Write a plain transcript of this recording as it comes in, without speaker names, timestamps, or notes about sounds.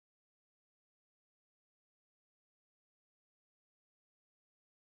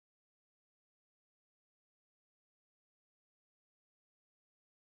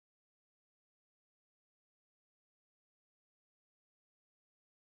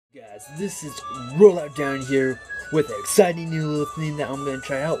Guys, this is Rollout Dino here with an exciting new little thing that I'm going to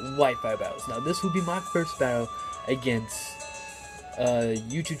try out, Wi-Fi battles. Now this will be my first battle against a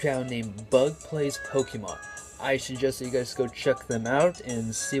YouTube channel named BugPlaysPokemon. I suggest that you guys go check them out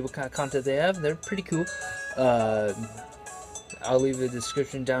and see what kind of content they have. They're pretty cool. I'll leave the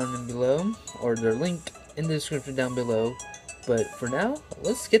description down below, or their link in the description down below. But for now,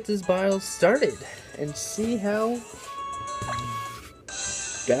 let's get this battle started and see how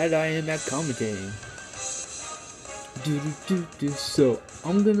bad I am at commentating. So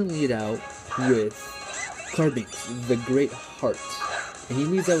I'm gonna lead out with Carbinks, the Great Heart, and he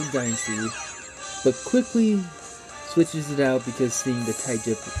leads out with Dynasty, but quickly switches it out because seeing the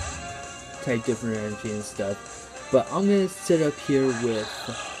type different energy and stuff. But I'm gonna set up here with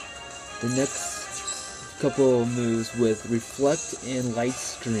the next couple of moves with Reflect and Light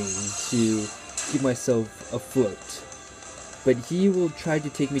Screen to keep myself afloat. But he will try to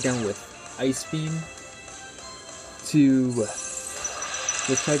take me down with Ice Beam to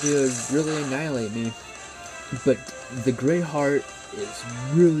try to really annihilate me. But the Great Heart is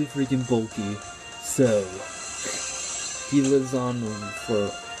really freaking bulky, so he lives on for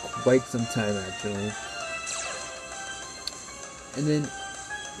quite some time actually. And then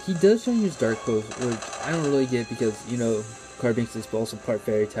he does try to use Dark Pulse, which I don't really get because, you know, Carbinks is also part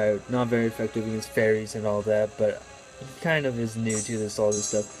Fairy type, not very effective against fairies and all that, but he kind of is new to all this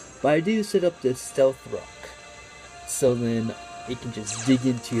stuff. But I do set up this Stealth Rock, so then it can just dig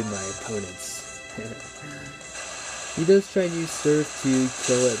into my opponents. He does try to use Surf to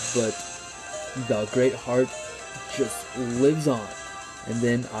kill it, but the Great Heart just lives on. And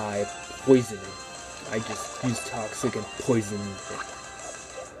then I poison it. I just use Toxic and poison it.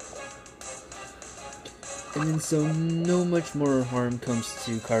 And then so no much more harm comes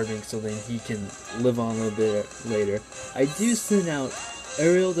to Carbink, so then he can live on a little bit later. I do send out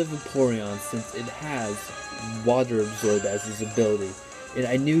Aerial the Vaporeon since it has Water Absorb as his ability. And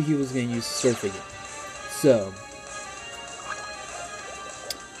I knew he was going to use Surfing it. So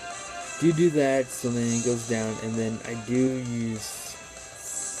do that, so then it goes down, and then I use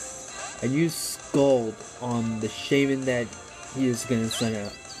Scald on the Shaman that he is going to send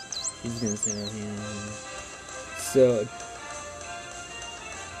out. He's going to send out here. So,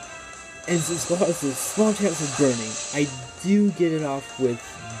 and since Scald has a small chance of burning, I do get it off with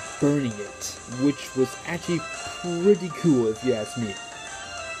burning it, which was actually pretty cool if you ask me.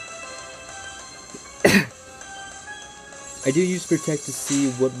 I do use Protect to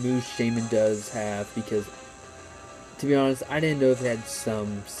see what moves Shaman does have, because, to be honest, I didn't know if it had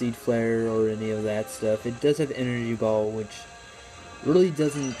some Seed Flare or any of that stuff. It does have Energy Ball, which really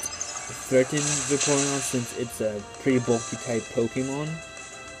doesn't threaten Vaporeon since it's a pretty bulky type Pokemon.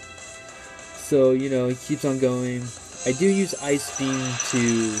 So, you know, he keeps on going. I do use Ice Beam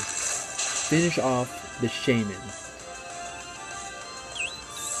to finish off the Shaman.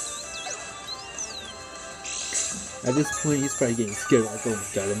 At this point, he's probably getting scared, like, oh my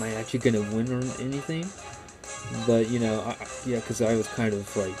god, am I actually gonna win or anything? But, you know, yeah, because I was kind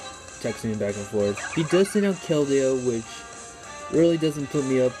of, like, texting him back and forth. He does send out Keldeo, which really doesn't put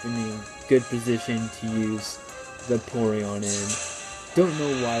me up in a good position to use Vaporeon in. Don't know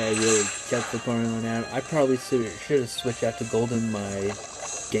why I really kept Vaporeon out. I probably should have switched out to Golden my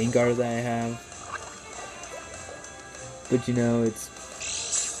Gengar that I have. But, you know, it's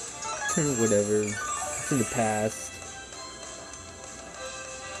kind of whatever. It's in the past.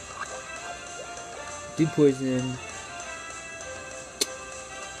 Do poison him,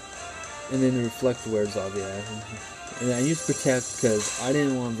 and then the Reflect wears off, yeah. And I use Protect because I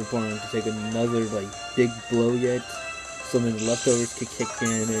didn't want Vaporeon to take another, like, big blow yet, so then the leftovers could kick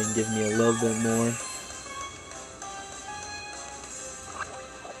in and give me a little bit more.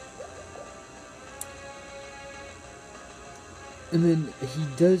 And then he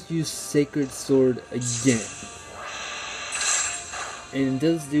does use Sacred Sword again. And it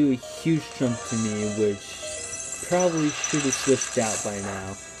does do a huge chunk to me, which probably should have switched out by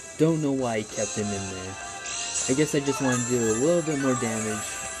now. Don't know why I kept him in there. I guess I just want to do a little bit more damage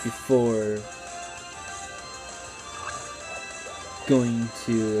before going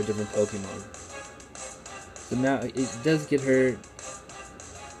to a different Pokemon. So now it does get hurt.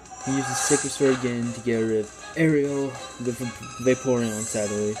 He uses Sacred Sword again to get rid of Aerial, the Vaporeon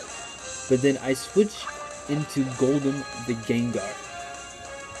sadly. But then I switch into Golden the Gengar.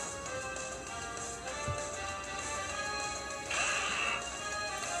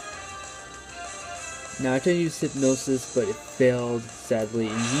 Now I tried to use Hypnosis, but it failed sadly,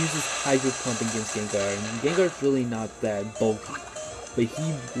 and he uses Hydro Pump against Gengar, and Gengar's really not that bulky, but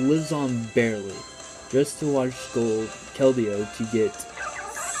he lives on barely. just to watch Keldeo to get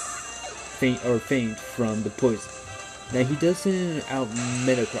faint from the poison. Now he does send out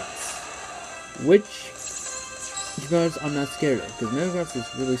Metagross, which, to be honest, I'm not scared of, because Metagross is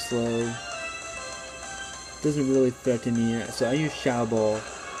really slow, doesn't really threaten me, so I use Shadow Ball,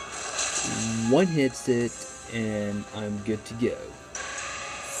 one hits it, and I'm good to go.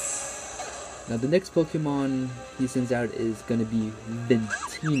 Now the next Pokemon he sends out is going to be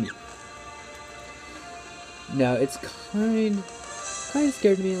Ventini. Now it's kind of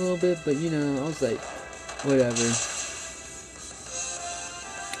scared me a little bit, but you know, I was like, whatever.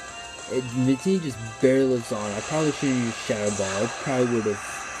 Ventini just barely lives on. I probably should have used Shadow Ball. I probably would have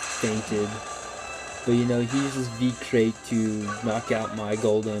fainted. But you know, he uses V-Crate to knock out my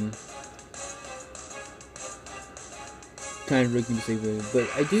Golden. Kind of rigged mistake, but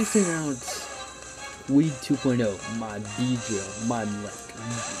I do send out Weed 2.0, my Beedrill, my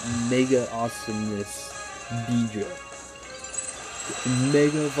like mega awesomeness Beedrill.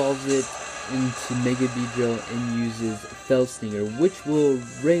 Mega evolves it into Mega Beedrill and uses Fell Stinger, which will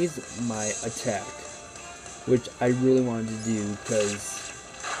raise my attack, which I really wanted to do, because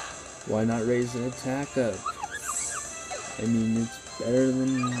why not raise an attack up? I mean, it's better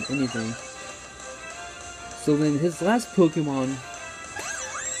than anything. So then his last Pokemon,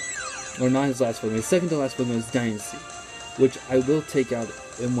 or not his last Pokemon, his second to last Pokemon is Dynasty, which I will take out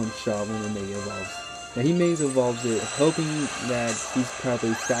in one shot when it Mega Evolves. Now he Mega Evolves it, hoping that he's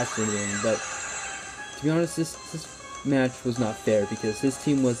probably faster than him, but to be honest, this match was not fair, because his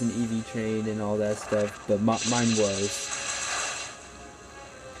team wasn't EV trained and all that stuff, but mine was.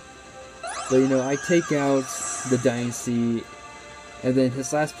 But you know, I take out the Dynasty, and then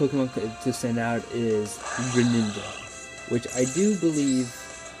his last Pokemon to send out is Greninja, which I do believe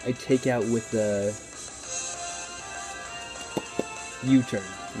I take out with the U-turn.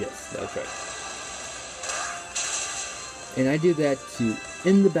 Yes, that's right. And I do that to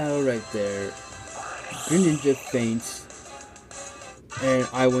end the battle right there. Greninja faints, and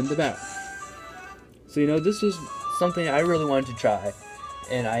I win the battle. So you know, this was something I really wanted to try,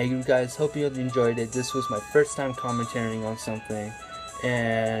 and you guys hope you enjoyed it. This was my first time commentating on something,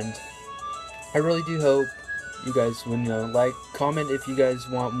 and I really do hope you guys would, you know, like, comment if you guys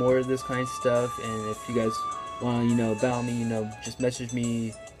want more of this kind of stuff, and if you guys want to, you know, battle me, you know, just message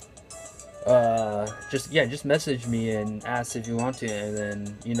me, just message me and ask if you want to, and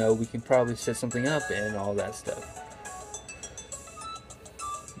then, you know, we can probably set something up and all that stuff.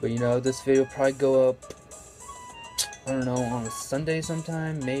 But you know, this video will probably go up, I don't know, on a Sunday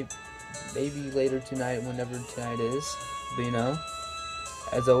sometime, maybe later tonight, whenever tonight is. But you know,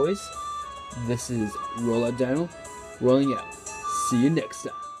 as always, this is Rollout Dino, rolling out. See you next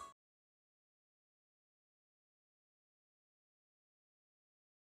time.